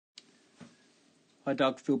Hi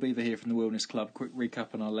Doug, Phil Beever here from the Wilderness Club. Quick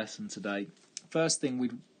recap on our lesson today. First thing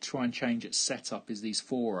we'd try and change at setup is these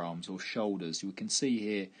forearms or shoulders. You can see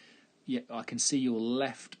here, I can see your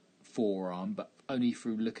left forearm, but only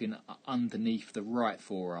through looking underneath the right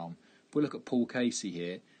forearm. If we look at Paul Casey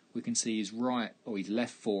here, we can see his right or his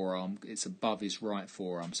left forearm, it's above his right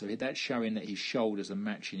forearm. So that's showing that his shoulders are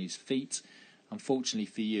matching his feet. Unfortunately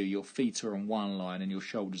for you, your feet are on one line and your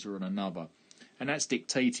shoulders are on another. And that's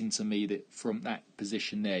dictating to me that from that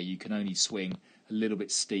position there, you can only swing a little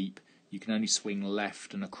bit steep. You can only swing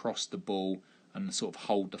left and across the ball and sort of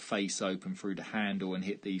hold the face open through the handle and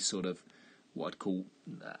hit these sort of what I'd call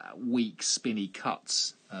weak, spinny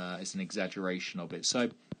cuts. It's an exaggeration of it. So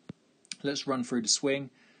let's run through the swing.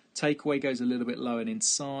 Takeaway goes a little bit low and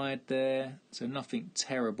inside there. So nothing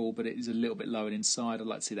terrible, but it is a little bit low and inside. I'd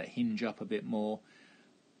like to see that hinge up a bit more.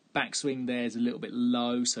 Backswing there is a little bit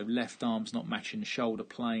low, so left arm's not matching the shoulder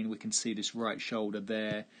plane. We can see this right shoulder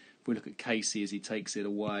there. If we look at Casey as he takes it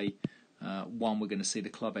away, we're going to see the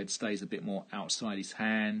club head stays a bit more outside his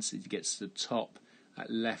hands. As he gets to the top,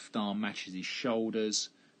 that left arm matches his shoulders,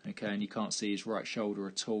 okay, and you can't see his right shoulder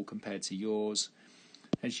at all compared to yours.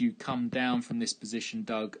 As you come down from this position,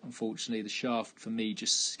 Doug, unfortunately the shaft for me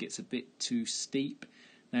just gets a bit too steep.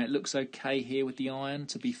 Now it looks okay here with the iron,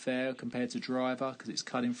 to be fair, compared to driver, because it's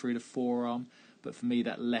cutting through the forearm. But for me,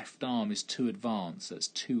 that left arm is too advanced. That's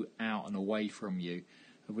too out and away from you.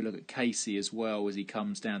 If we look at Casey as well, as he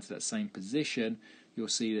comes down to that same position, you'll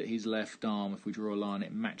see that his left arm, if we draw a line,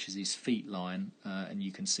 it matches his feet line, and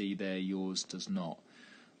you can see there yours does not.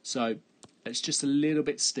 So it's just a little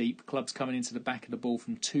bit steep. Club's coming into the back of the ball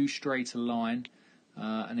from too straight a line.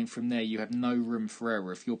 And then from there you have no room for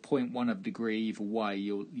error. If you're 0.1 of a degree either way,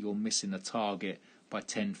 you're missing the target by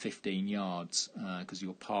 10-15 yards because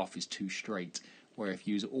your path is too straight. Where if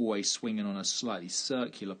you was always swinging on a slightly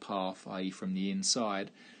circular path, i.e. from the inside,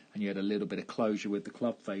 and you had a little bit of closure with the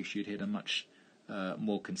club face, you'd hit a much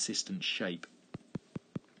more consistent shape.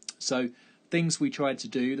 So things we tried to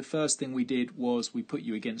do, the first thing we did was we put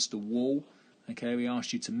you against a wall. Okay, we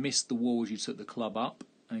asked you to miss the wall as you took the club up.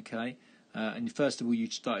 Okay. And first of all, you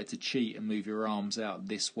started to cheat and move your arms out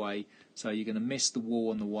this way. So you're going to miss the wall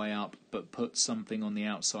on the way up, but put something on the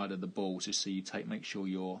outside of the ball just so you make sure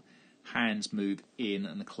your hands move in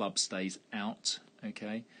and the club stays out.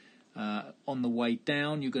 Okay. On the way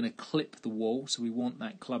down, you're going to clip the wall. So we want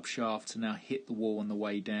that club shaft to now hit the wall on the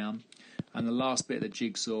way down. And the last bit of the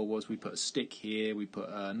jigsaw was we put a stick here, we put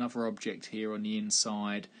another object here on the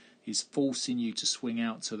inside. Is forcing you to swing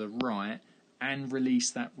out to the right and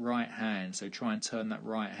release that right hand. So try and turn that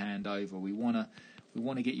right hand over. We want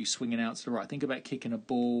to get you swinging out to the right. Think about kicking a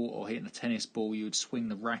ball or hitting a tennis ball. You would swing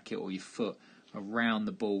the racket or your foot around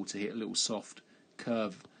the ball to hit a little soft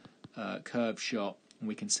curve shot. And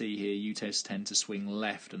we can see here you tend to swing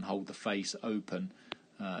left and hold the face open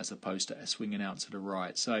as opposed to swinging out to the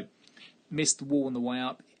right. So miss the wall on the way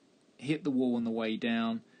up, hit the wall on the way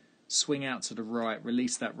down, swing out to the right,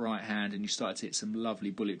 release that right hand, and you start to hit some lovely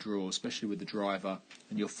bullet draws, especially with the driver,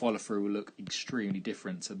 and your follow-through will look extremely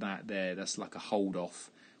different to that there. That's like a hold-off,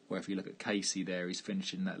 where if you look at Casey there, he's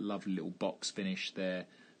finishing that lovely little box finish there,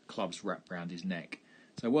 clubs wrapped around his neck.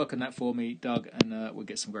 So work on that for me, Doug, and we'll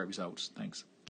get some great results. Thanks.